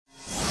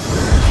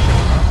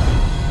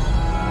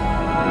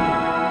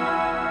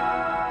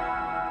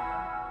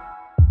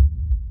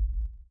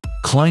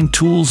Klein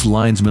Tools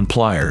Linesman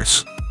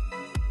Pliers.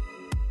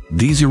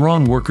 These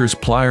Iran workers'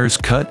 pliers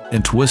cut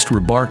and twist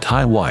rebar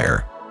tie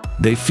wire.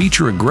 They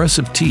feature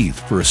aggressive teeth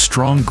for a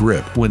strong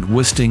grip when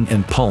twisting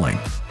and pulling.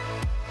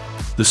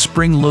 The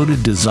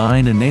spring-loaded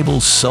design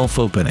enables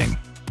self-opening.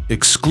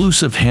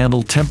 Exclusive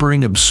handle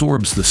tempering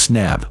absorbs the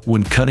snap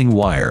when cutting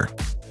wire.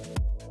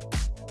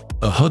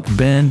 A hook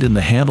bend in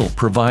the handle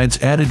provides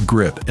added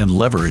grip and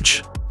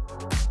leverage.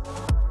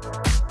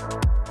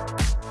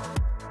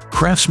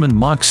 Craftsman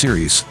Mach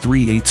Series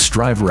 3/8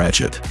 drive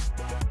ratchet.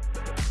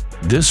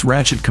 This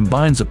ratchet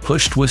combines a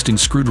push-twisting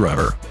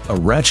screwdriver, a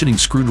ratcheting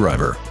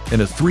screwdriver,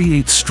 and a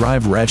 3/8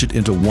 drive ratchet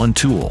into one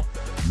tool.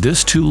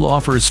 This tool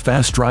offers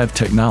fast drive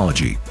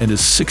technology and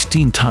is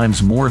 16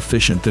 times more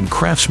efficient than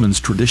Craftsman's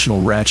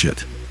traditional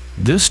ratchet.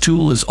 This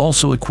tool is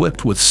also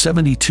equipped with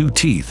 72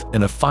 teeth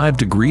and a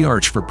 5-degree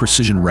arch for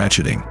precision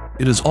ratcheting.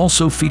 It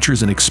also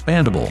features an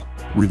expandable,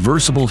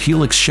 reversible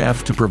helix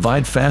shaft to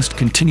provide fast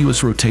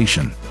continuous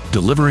rotation,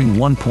 delivering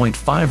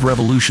 1.5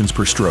 revolutions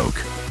per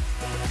stroke.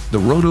 The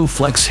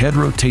RotoFlex head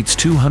rotates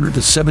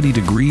 270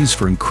 degrees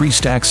for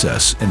increased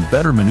access and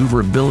better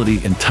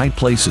maneuverability in tight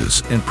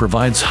places and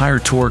provides higher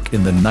torque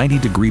in the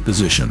 90-degree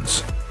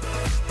positions.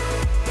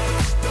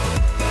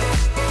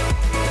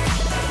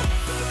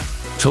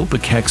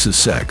 TOPEAK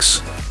Hexus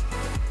X.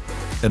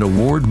 An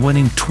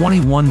award-winning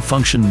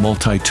 21-function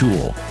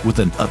multi-tool with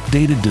an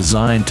updated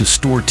design to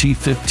store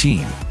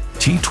T15,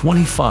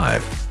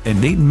 T25,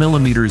 and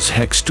 8mm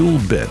hex tool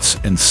bits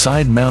and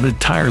side-mounted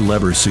tire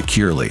levers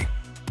securely.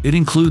 It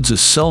includes a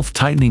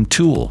self-tightening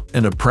tool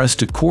and a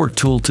press-to-core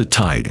tool to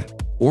tighten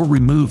or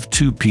remove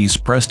 2-piece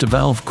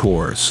press-to-valve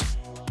cores.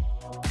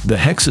 The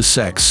Hexus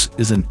X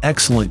is an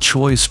excellent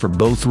choice for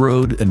both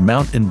road and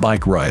mountain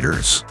bike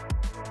riders.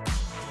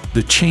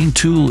 The chain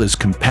tool is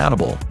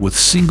compatible with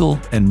single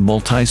and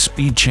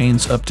multi-speed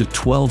chains up to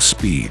 12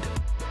 speed.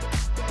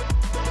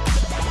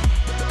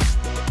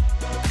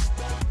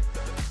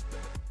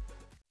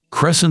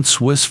 Crescent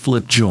Swiss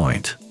flip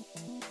joint.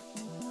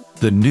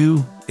 The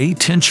new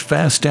 8-inch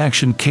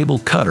fast-action cable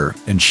cutter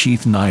and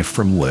sheath knife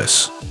from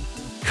Wiss.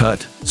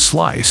 Cut,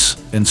 slice,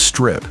 and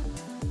strip.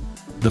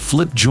 The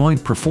flip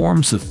joint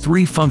performs the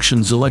 3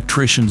 functions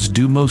electricians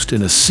do most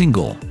in a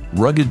single,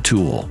 rugged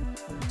tool.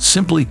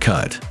 Simply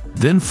cut,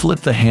 then flip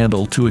the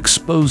handle to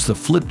expose the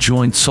flip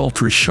joint's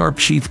ultra-sharp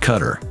sheath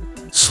cutter.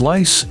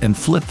 Slice and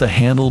flip the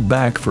handle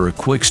back for a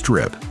quick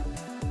strip.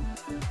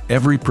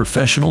 Every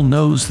professional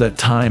knows that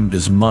time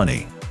is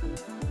money.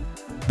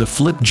 The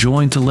flip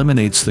joint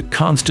eliminates the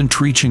constant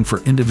reaching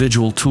for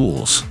individual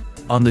tools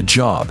on the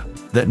job.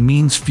 That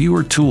means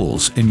fewer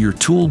tools in your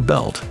tool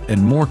belt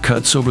and more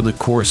cuts over the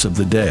course of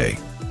the day.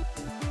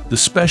 The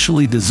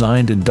specially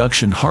designed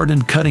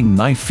induction-hardened cutting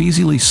knife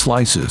easily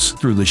slices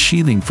through the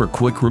sheathing for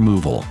quick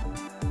removal.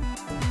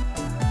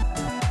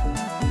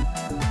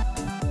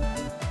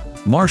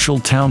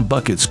 MARSHALLTOWN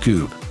Bucket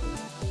Scoop.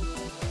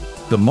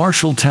 The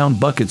MARSHALLTOWN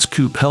Bucket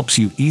Scoop helps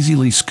you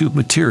easily scoop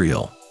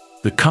material.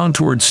 The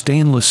contoured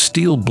stainless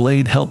steel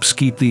blade helps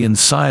keep the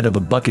inside of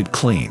a bucket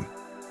clean.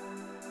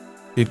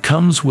 It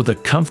comes with a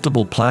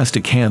comfortable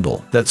plastic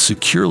handle that's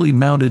securely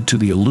mounted to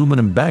the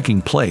aluminum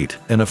backing plate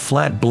and a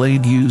flat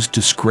blade used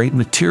to scrape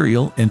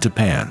material into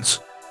pans.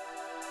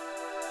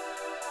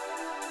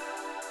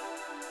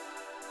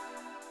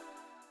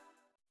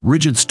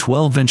 Ridgid's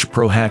 12-inch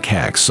Prohack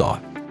hacksaw.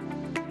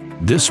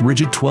 This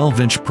Ridgid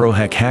 12-inch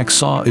Prohack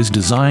hacksaw is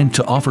designed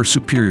to offer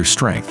superior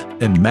strength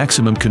and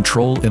maximum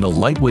control in a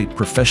lightweight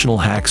professional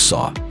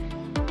hacksaw.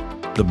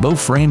 The bow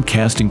frame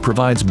casting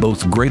provides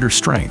both greater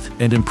strength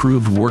and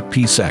improved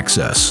workpiece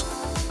access.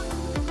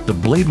 The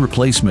blade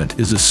replacement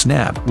is a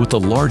snap with a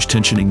large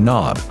tensioning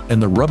knob,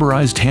 and the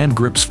rubberized hand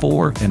grips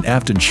fore and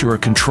aft ensure a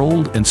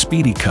controlled and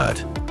speedy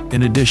cut.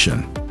 In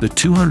addition, the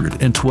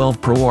 212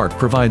 Prohack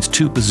provides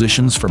 2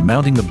 positions for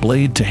mounting the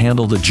blade to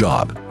handle the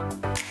job.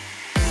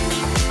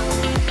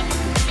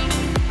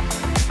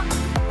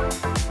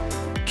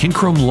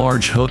 KINCROME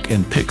Large Hook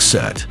and Pick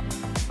Set.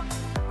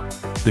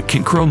 The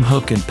KINCROME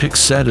hook and pick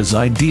set is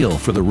ideal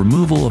for the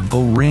removal of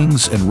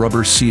O-rings and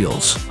rubber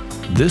seals.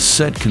 This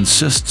set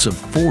consists of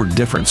 4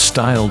 different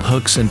styled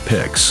hooks and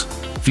picks,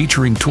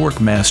 featuring Torque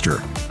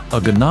Master,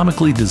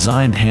 ergonomically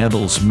designed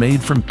handles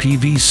made from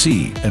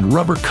PVC and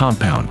rubber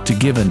compound to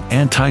give an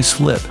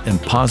anti-slip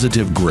and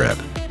positive grip.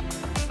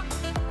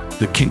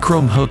 The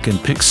KINCROME hook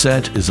and pick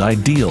set is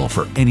ideal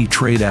for any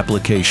trade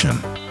application.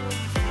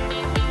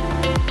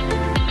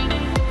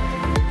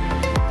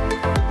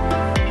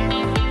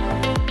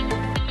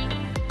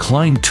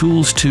 Klein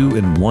Tools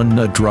 2-in-1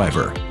 Nut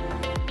Driver.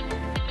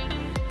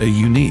 A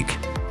unique,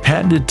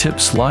 patented tip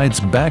slides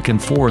back and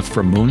forth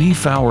from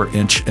Money4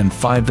 inch and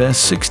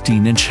 5S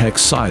 16-inch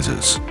hex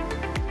sizes.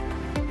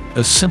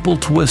 A simple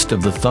twist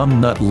of the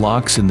thumb nut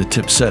locks in the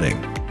tip setting.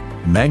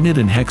 Magnet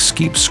and hex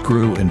keep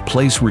screw in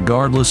place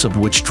regardless of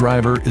which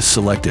driver is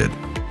selected.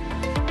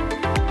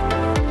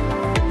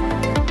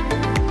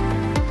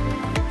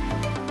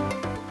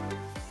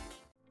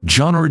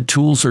 Jonard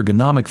Tools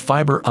Ergonomic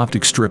Fiber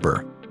Optic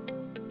Stripper.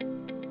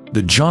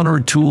 The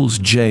Jonard Tools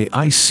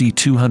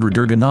JIC200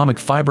 Ergonomic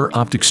Fiber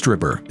Optic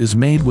Stripper is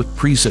made with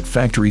preset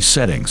factory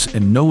settings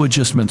and no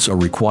adjustments are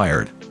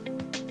required.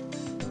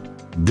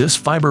 This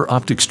fiber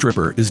optic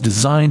stripper is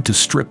designed to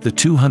strip the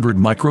 200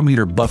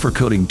 micrometer buffer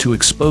coating to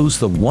expose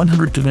the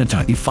 100 to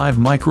 95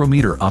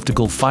 micrometer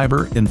optical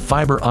fiber in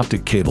fiber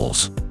optic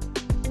cables.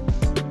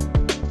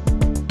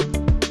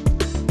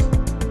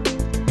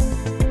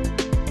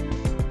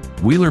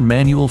 Wheeler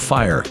Manual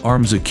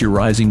Firearms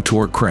Accurizing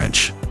Torque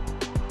Wrench.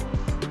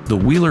 The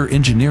Wheeler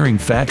Engineering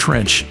Fat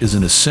Wrench is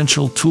an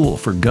essential tool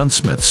for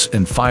gunsmiths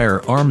and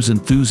firearms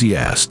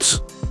enthusiasts.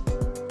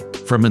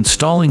 From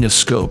installing a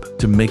scope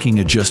to making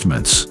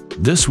adjustments,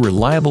 this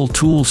reliable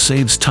tool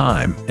saves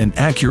time and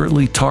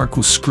accurately torques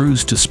with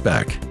screws to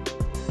spec.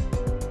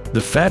 The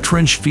Fat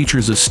Wrench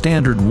features a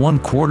standard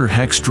 1/4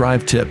 hex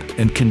drive tip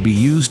and can be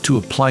used to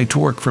apply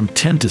torque from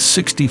 10 to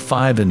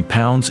 65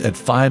 N-pounds at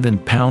 5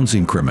 N-pounds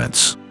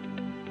increments.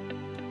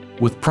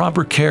 With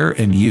proper care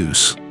and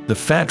use, the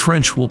Fat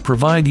Wrench will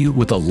provide you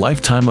with a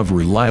lifetime of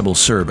reliable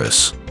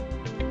service.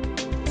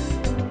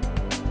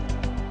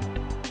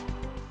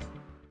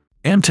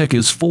 Amtech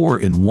is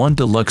 4-in-1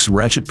 Deluxe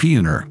Ratchet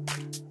Pruner.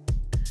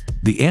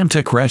 The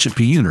Amtech Ratchet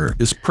Pruner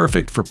is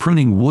perfect for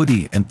pruning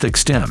woody and thick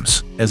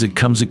stems, as it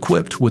comes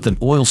equipped with an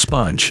oil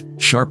sponge,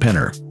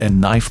 sharpener,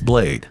 and knife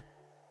blade.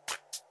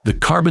 The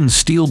carbon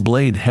steel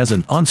blade has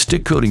an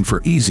on-stick coating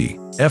for easy,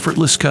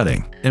 effortless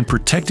cutting and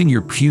protecting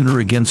your pruner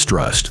against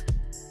rust.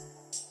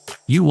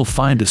 You will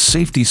find a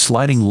safety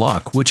sliding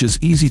lock which is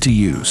easy to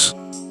use.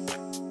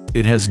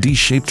 It has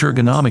D-shaped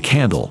ergonomic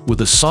handle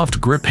with a soft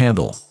grip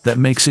handle that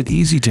makes it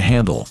easy to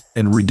handle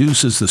and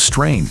reduces the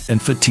strain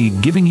and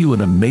fatigue, giving you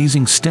an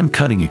amazing stem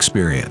cutting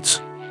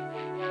experience.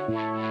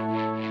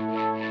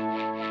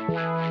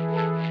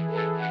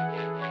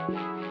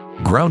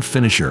 Grout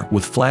Finisher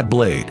with Flat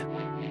Blade.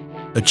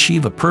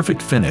 Achieve a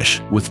perfect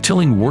finish with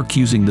tilling work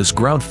using this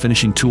grout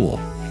finishing tool.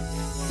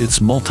 It's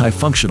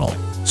multifunctional,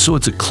 so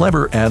it's a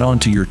clever add-on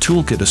to your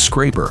toolkit. A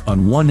scraper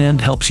on one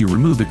end helps you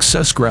remove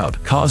excess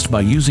grout caused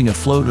by using a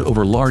float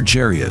over large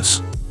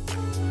areas.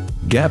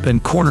 Gap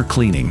and corner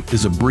cleaning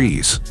is a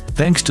breeze,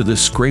 thanks to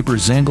this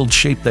scraper's angled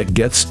shape that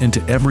gets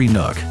into every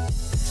nook.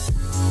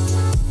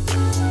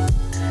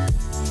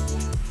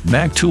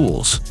 Mach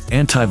Tools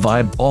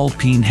Anti-Vibe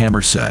All-Peen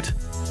Hammer Set.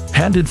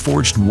 Patented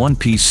forged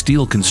one-piece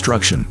steel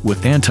construction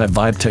with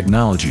anti-vibe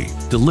technology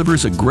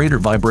delivers a greater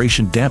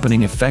vibration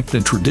dampening effect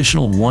than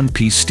traditional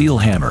one-piece steel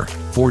hammer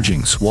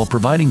forgings, while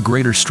providing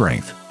greater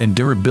strength and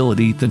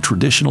durability than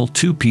traditional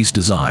two-piece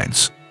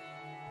designs.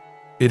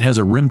 It has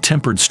a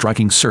rim-tempered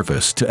striking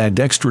surface to add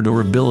extra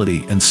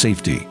durability and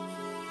safety.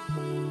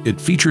 It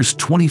features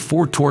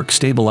 24 torque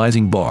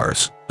stabilizing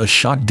bars, a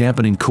shock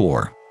dampening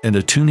core, and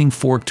a tuning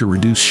fork to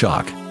reduce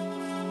shock.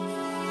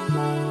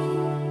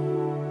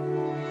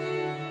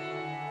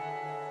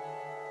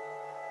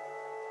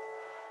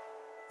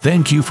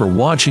 Thank you for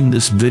watching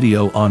this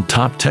video on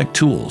TOPEAK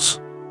Tools.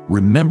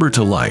 Remember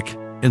to like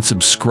and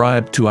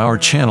subscribe to our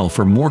channel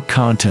for more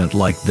content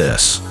like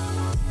this.